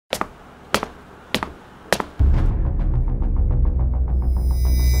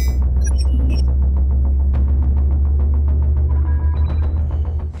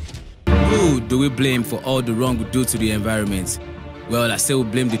do we blame for all the wrong we do to the environment? Well, I say we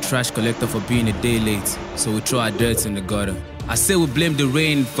blame the trash collector for being a day late, so we throw our dirt in the gutter. I say we blame the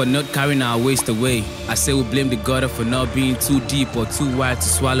rain for not carrying our waste away. I say we blame the gutter for not being too deep or too wide to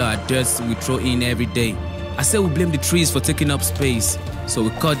swallow our dirt we throw in every day. I say we blame the trees for taking up space, so we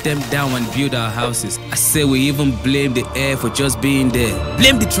cut them down and build our houses. I say we even blame the air for just being there.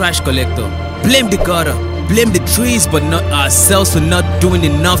 Blame the trash collector, blame the gutter, blame the trees, but not ourselves for not doing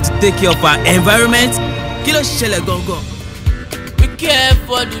enough to take care of our environment. Kilo shele gongo. We care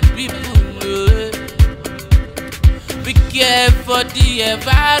for the people, we care for the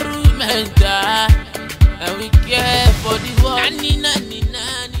environment, and we care for the world.